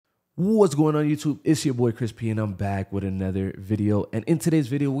What's going on YouTube? It's your boy Chris P and I'm back with another video. And in today's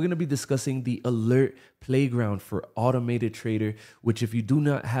video, we're going to be discussing the alert playground for Automated Trader, which if you do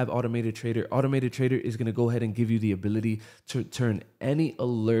not have Automated Trader is going to go ahead and give you the ability to turn any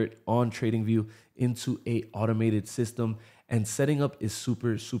alert on TradingView into a automated system. And setting up is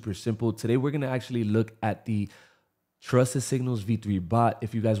super simple. Today, we're going to actually look at the Trusted Signals V3 bot.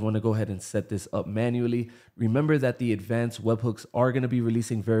 If you guys want to go ahead and set this up manually, remember that the advanced webhooks are going to be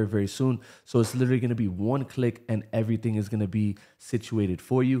releasing very soon. So it's literally going to be one click and everything is going to be situated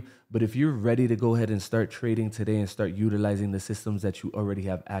for you. But if you're ready to go ahead and start trading today and start utilizing the systems that you already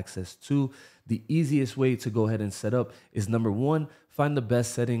have access to, the easiest way to go ahead and set up is number one, find the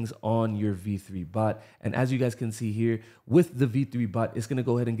best settings on your V3 bot. And as you guys can see here, with the V3 bot, it's going to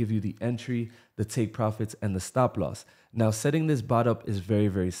go ahead and give you the entry, the take profits, and the stop loss. Now, setting this bot up is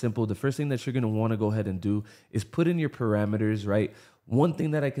very simple. The first thing that you're going to want to go ahead and do is put in your parameters, right? One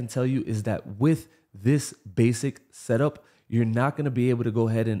thing that I can tell you is that with this basic setup, you're not going to be able to go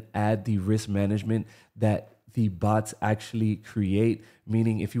ahead and add the risk management that the bots actually create.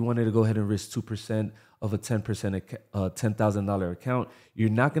 Meaning if you wanted to go ahead and risk 2% of a 10,000 account, you're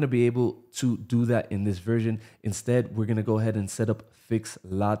not going to be able to do that in this version. Instead, we're going to go ahead and set up fixed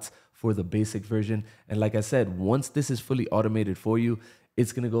lots for the basic version. And like I said, once this is fully automated for you,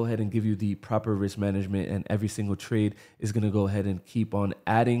 it's going to go ahead and give you the proper risk management, and every single trade is going to go ahead and keep on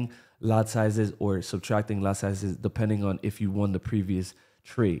adding lot sizes or subtracting lot sizes depending on if you won the previous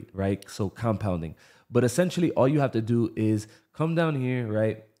trade, right? So compounding. But essentially all you have to do is come down here,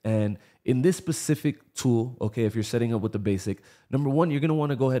 right? And in this specific tool, okay, if you're setting up with the basic, number one, you're going to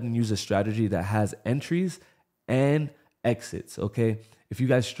want to go ahead and use a strategy that has entries and exits, okay? If you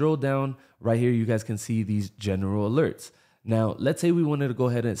guys stroll down right here, you guys can see these general alerts. Now, let's say we wanted to go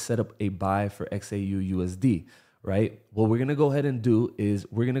ahead and set up a buy for XAU USD, right? What we're going to go ahead and do is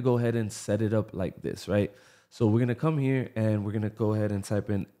we're going to go ahead and set it up like this, right? So we're going to come here and we're going to go ahead and type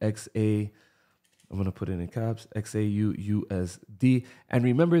in XA. I'm going to put it in caps, XAU USD. And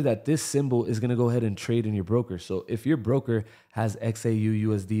remember that this symbol is going to go ahead and trade in your broker. So if your broker has XAU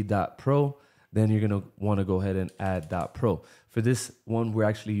USD.pro, then you're going to want to go ahead and add .pro. For this one, we're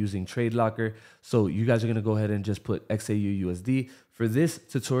actually using Trade Locker. So you guys are going to go ahead and just put XAU USD. For this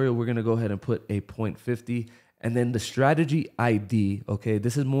tutorial, we're going to go ahead and put a 0.50. And then the strategy ID, okay,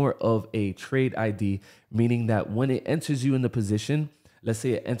 this is more of a trade ID, meaning that when it enters you in the position, let's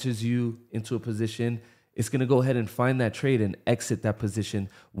say it enters you into a position, it's going to go ahead and find that trade and exit that position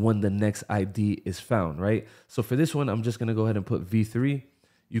when the next ID is found, right? So for this one, I'm just going to go ahead and put V3.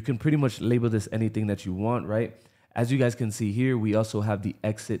 You can pretty much label this anything that you want, right? As you guys can see here, we also have the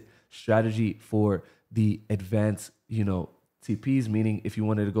exit strategy for the advanced, TPs, meaning if you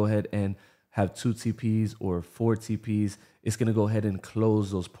wanted to go ahead and have 2 TPs or 4 TPs, it's going to go ahead and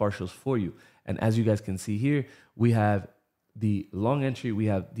close those partials for you. And as you guys can see here, we have the long entry, we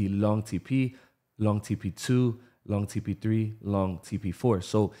have the long TP, long TP2, long TP3, long TP4.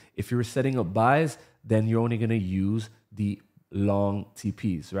 So if you're setting up buys, then you're only going to use the long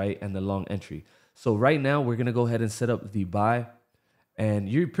TPs, right? And the long entry. So right now we're going to go ahead and set up the buy, and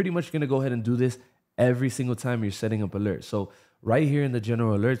you're pretty much going to go ahead and do this every single time you're setting up alerts. So right here in the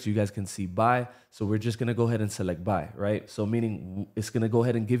general alerts, you guys can see buy. So we're just going to go ahead and select buy, right? So meaning it's going to go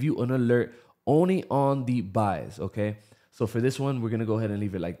ahead and give you an alert only on the buys, okay? So for this one, we're going to go ahead and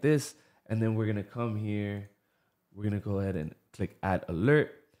leave it like this. And then we're going to come here. We're going to go ahead and click add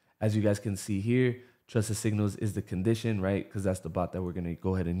alert. As you guys can see here, Trusted Signals is the condition, right? Because that's the bot that we're going to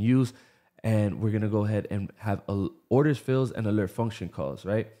go ahead and use. And we're going to go ahead and have orders fills and alert function calls,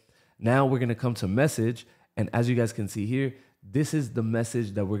 right? Now we're going to come to message. And as you guys can see here, this is the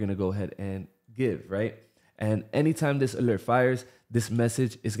message that we're going to go ahead and give, right? And anytime this alert fires, this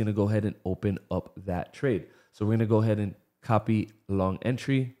message is going to go ahead and open up that trade. So we're going to go ahead and copy long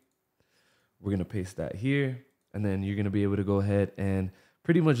entry. We're going to paste that here. And then you're going to be able to go ahead and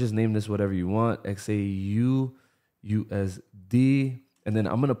pretty much just name this whatever you want. XAU USD. And then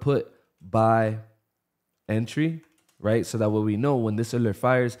I'm going to put buy entry, right? So that way we know when this alert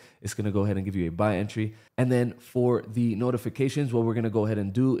fires, it's going to go ahead and give you a buy entry. And then for the notifications, what we're going to go ahead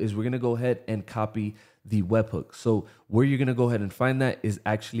and do is we're going to go ahead and copy the webhook. So where you're going to go ahead and find that is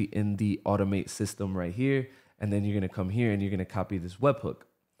actually in the Automate system right here. And then you're going to come here and you're going to copy this webhook.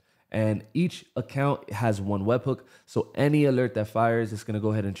 And each account has one webhook. So any alert that fires, it's going to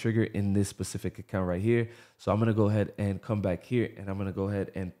go ahead and trigger in this specific account right here. So I'm going to go ahead and come back here and I'm going to go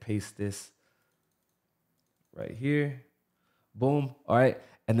ahead and paste this right here. Boom. All right.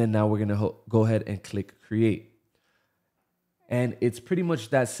 And then now we're going to go ahead and click create. And it's pretty much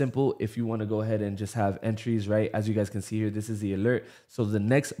that simple if you want to go ahead and just have entries, right? As you guys can see here, this is the alert. So the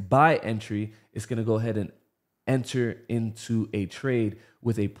next buy entry is going to go ahead and enter into a trade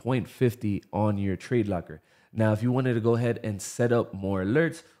with a 0.50 on your trade locker. Now, if you wanted to go ahead and set up more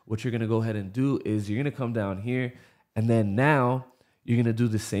alerts, what you're going to go ahead and do is you're going to come down here, and then now you're going to do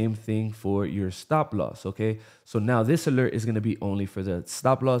the same thing for your stop loss. Okay. So now this alert is going to be only for the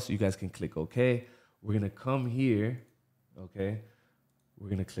stop loss. You guys can click OK. We're going to come here. Okay. We're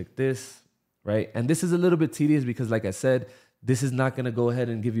going to click this, right? And this is a little bit tedious because, like I said, this is not going to go ahead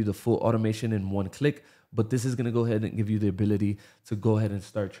and give you the full automation in one click, but this is going to go ahead and give you the ability to go ahead and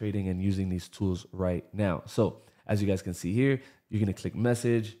start trading and using these tools right now. So as you guys can see here, you're going to click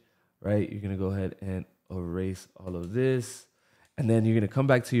message, right? You're going to go ahead and erase all of this. And then you're going to come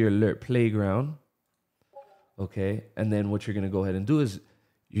back to your alert playground. Okay. And then what you're going to go ahead and do is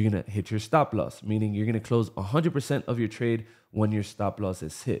you're going to hit your stop loss, meaning you're going to close 100% of your trade when your stop loss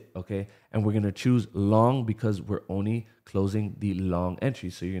is hit. Okay. And we're going to choose long because we're only closing the long entry.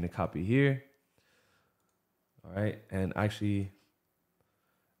 So you're going to copy here. All right. And actually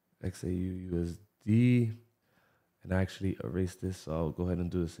XAU USD, and actually erase this. So I'll go ahead and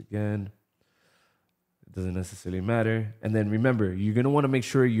do this again. It doesn't necessarily matter. And then remember, you're going to want to make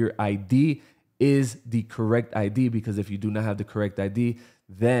sure your ID is the correct ID, because if you do not have the correct ID,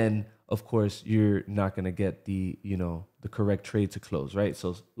 then of course you're not going to get the, the correct trade to close, right?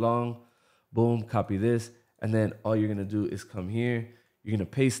 So long, boom, copy this. And then all you're going to do is come here, you're going to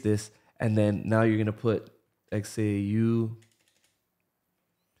paste this. And then now you're going to put XAU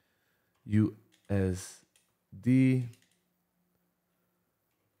USD.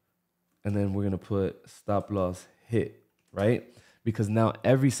 And then we're going to put stop loss hit, right? Because now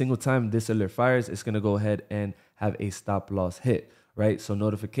every single time this alert fires, it's going to go ahead and have a stop loss hit, right? So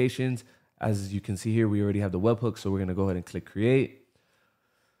notifications, as you can see here, we already have the webhook. So we're going to go ahead and click create.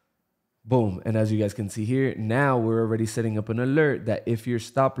 Boom. And as you guys can see here, now we're already setting up an alert that if your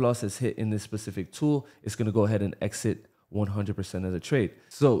stop loss is hit in this specific tool, it's going to go ahead and exit 100% of the trade.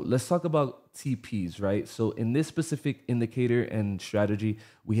 So let's talk about TPs, right? So in this specific indicator and strategy,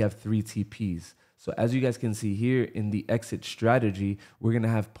 we have 3 TPs. So as you guys can see here in the exit strategy, we're going to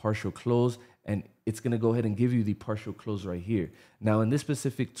have partial close, and it's going to go ahead and give you the partial close right here. Now in this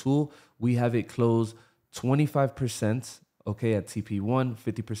specific tool, we have it close 25%, okay, at TP1,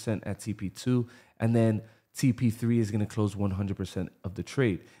 50% at TP2, and then TP3 is going to close 100% of the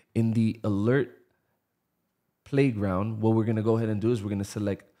trade. In the alert playground, what we're going to go ahead and do is we're going to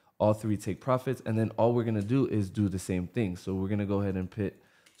select all 3 take profits, and then all we're going to do is do the same thing. So we're going to go ahead and put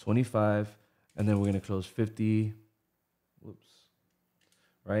 25, and then we're going to close 50, whoops,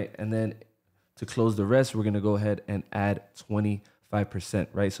 right? And then to close the rest, we're going to go ahead and add 25%,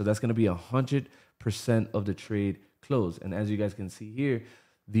 right? So that's going to be 100% of the trade close. And as you guys can see here,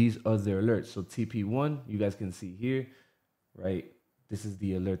 these are their alerts. So TP1, you guys can see here, right? This is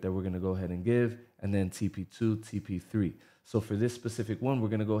the alert that we're going to go ahead and give. And then TP2, TP3. So for this specific one, we're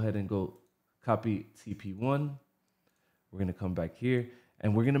going to go ahead and go copy TP1. We're going to come back here.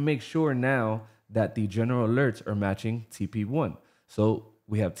 And we're going to make sure now that the general alerts are matching TP1. So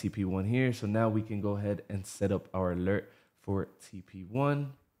we have TP1 here. So now we can go ahead and set up our alert for TP1.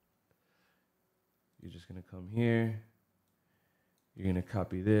 You're just going to come here. You're going to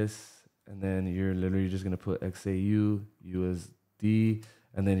copy this. And then you're literally just going to put XAU, USD,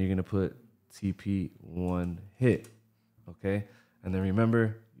 and then you're going to put TP1 hit. Okay. And then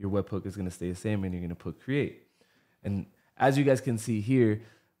remember, your webhook is going to stay the same, and you're going to put create. And as you guys can see here,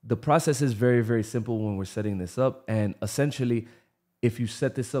 the process is very, very simple when we're setting this up. And essentially, if you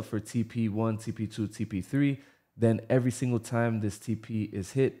set this up for TP1, TP2, TP3, then every single time this TP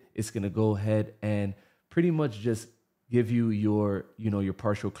is hit, it's going to go ahead and pretty much just give you your, your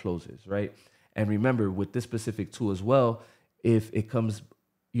partial closes, right? And remember, with this specific tool as well, if it comes,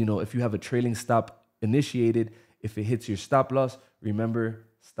 if you have a trailing stop initiated, if it hits your stop loss, remember,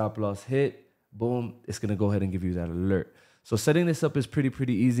 stop loss hit, boom, it's going to go ahead and give you that alert. So setting this up is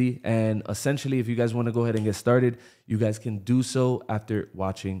pretty easy. And essentially, if you guys want to go ahead and get started, you guys can do so after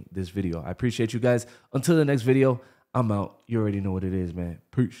watching this video. I appreciate you guys. Until the next video, I'm out. You already know what it is, man.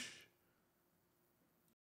 Peace.